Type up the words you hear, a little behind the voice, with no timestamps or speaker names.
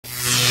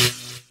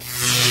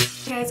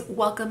Hey guys,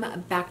 welcome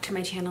back to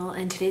my channel.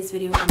 In today's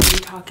video I'm going to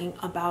be talking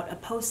about a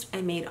post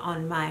I made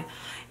on my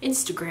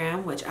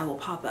Instagram, which I will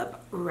pop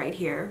up right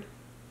here.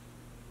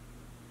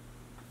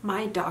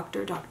 My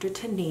doctor, Dr.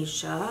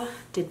 Tanisha,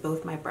 did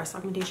both my breast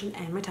augmentation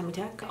and my tummy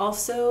tuck.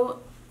 Also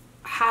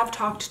have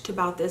talked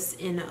about this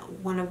in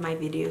one of my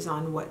videos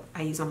on what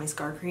I use on my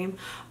scar cream.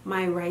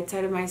 My right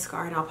side of my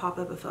scar, and I'll pop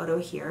up a photo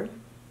here.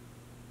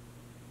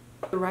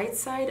 The right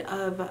side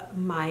of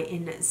my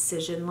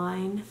incision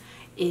line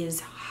is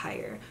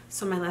higher,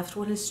 so my left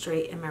one is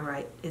straight and my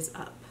right is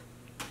up.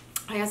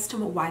 I asked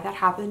him why that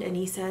happened, and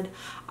he said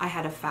I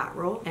had a fat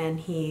roll, and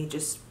he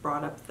just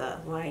brought up the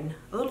line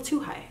a little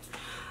too high.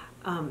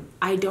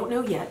 I don't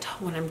know yet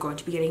when I'm going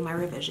to be getting my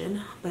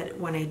revision, but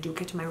when I do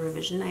get to my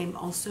revision, I'm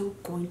also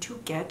going to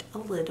get a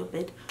little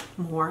bit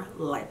more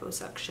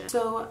liposuction.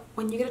 So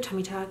when you get a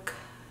tummy tuck,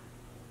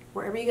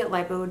 wherever you get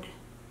lipoed,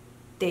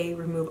 they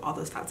remove all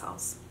those fat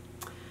cells.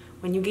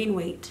 When you gain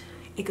weight,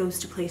 it goes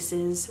to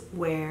places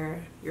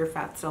where your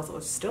fat cells are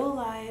still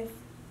alive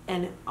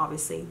and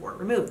obviously weren't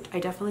removed.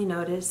 I definitely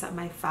noticed that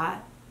my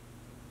fat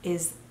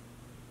is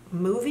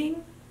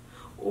moving,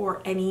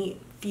 or any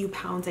few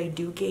pounds I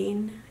do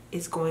gain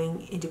is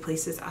going into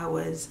places I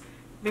was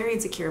very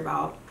insecure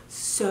about.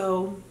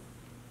 So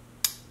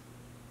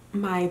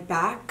my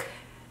back,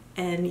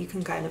 and you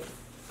can kind of,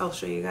 I'll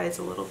show you guys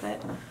a little bit.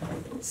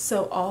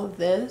 So all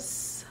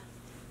this,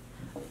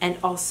 and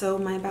also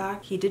my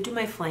back. He did do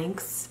my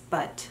flanks,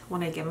 but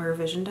when I get my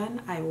revision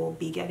done, I will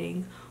be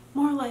getting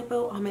more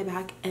lipo on my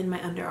back and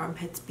my under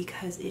armpits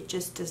because it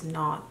just does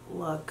not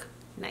look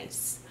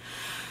nice.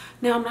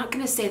 Now, I'm not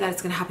going to say that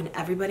it's going to happen to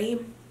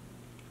everybody,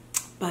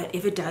 but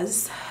if it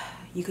does,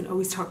 you can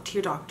always talk to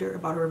your doctor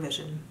about a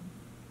revision.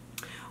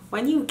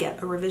 When you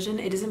get a revision,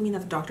 it doesn't mean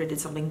that the doctor did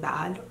something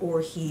bad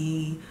or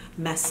he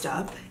messed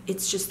up.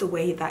 It's just the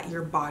way that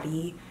your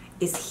body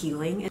is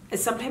healing. And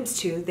sometimes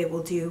too, they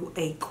will do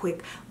a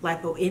quick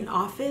lipo in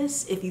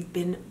office if you've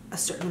been a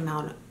certain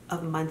amount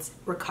of months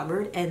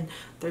recovered and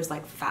there's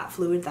like fat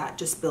fluid that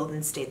just built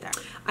and stayed there.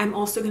 I'm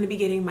also going to be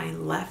getting my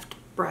left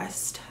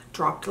breast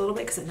dropped a little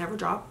bit because it never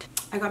dropped.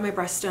 I got my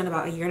breast done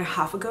about 1.5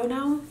 years ago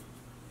now,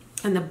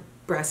 and the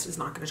breast is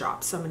not going to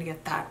drop, so I'm going to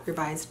get that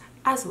revised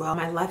as well.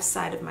 My left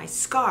side of my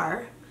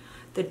scar,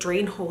 the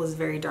drain hole is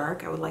very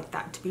dark. I would like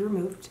that to be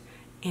removed,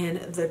 and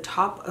the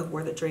top of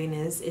where the drain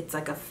is, it's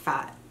like a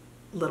fat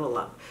little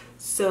lump.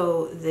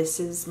 So this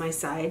is my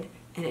side,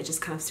 and it just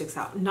kind of sticks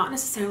out. Not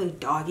necessarily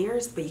dog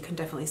ears, but you can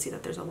definitely see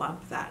that there's a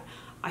lump that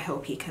I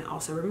hope he can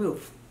also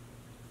remove.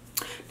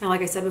 Now,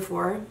 like I said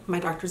before, my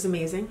doctor's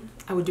amazing.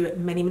 I would do it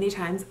many, many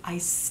times. I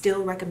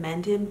still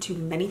recommend him to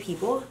many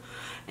people,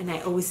 and I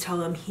always tell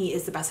him he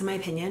is the best in my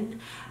opinion.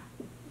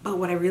 But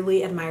what I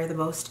really admire the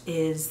most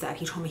is that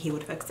he told me he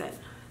would fix it.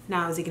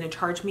 Now, is he going to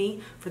charge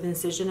me for the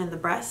incision and the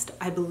breast?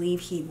 I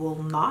believe he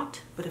will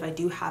not, but if I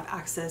do have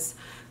access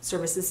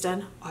services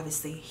done,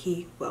 obviously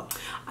he will.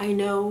 I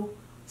know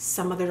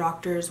some other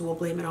doctors will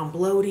blame it on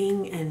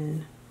bloating,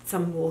 and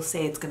some will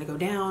say it's going to go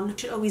down. You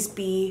should always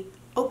be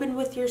open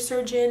with your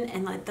surgeon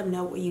and let them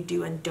know what you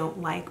do and don't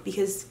like,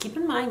 because keep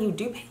in mind, you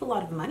do pay a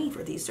lot of money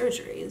for these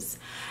surgeries,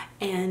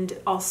 and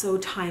also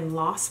time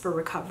lost for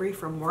recovery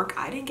from work.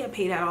 I didn't get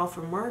paid at all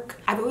from work.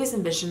 I've always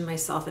envisioned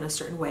myself in a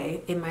certain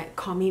way. It might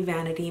call me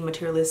vanity,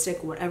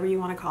 materialistic, whatever you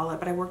want to call it,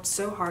 but I worked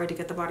so hard to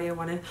get the body I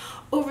wanted.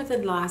 Over the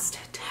last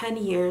 10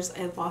 years,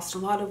 I've lost a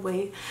lot of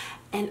weight,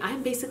 and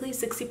I'm basically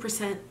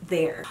 60%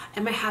 there.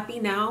 Am I happy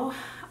now?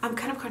 I'm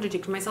kind of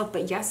contradicting myself,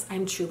 but yes,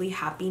 I'm truly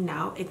happy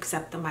now,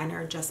 except the minor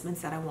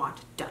adjustments that I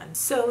want done.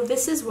 So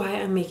this is why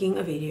I'm making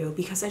a video,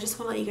 because I just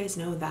want to let you guys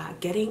know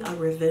that getting a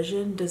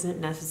revision doesn't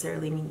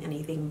necessarily mean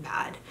anything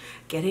bad.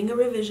 Getting a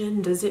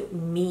revision doesn't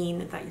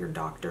mean that your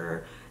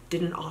doctor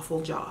did an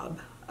awful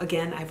job.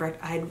 Again,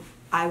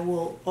 I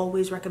will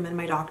always recommend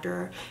my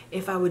doctor.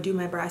 If I would do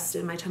my breast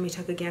and my tummy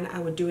tuck again, I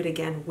would do it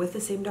again with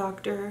the same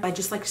doctor. I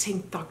just like to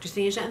thank Dr.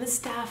 Tanisha and the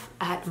staff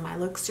at My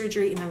Look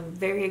Surgery, and I'm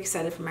very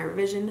excited for my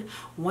revision.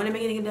 When am I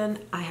getting it done?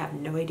 I have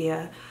no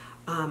idea.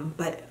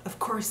 But of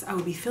course I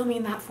will be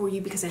filming that for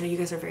you because I know you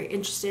guys are very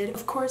interested.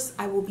 Of course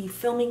I will be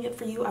filming it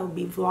for you. I will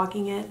be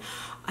vlogging it.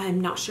 I'm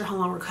not sure how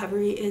long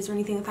recovery is or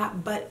anything like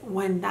that, but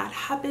when that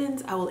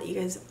happens, I will let you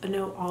guys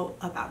know all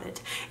about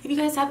it. If you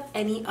guys have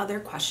any other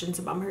questions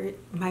about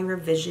my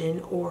revision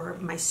or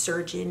my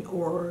surgeon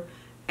or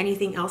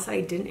anything else that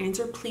I didn't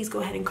answer, please go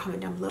ahead and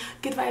comment down below.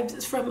 Good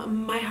vibes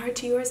from my heart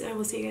to yours, and I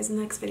will see you guys in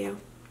the next video.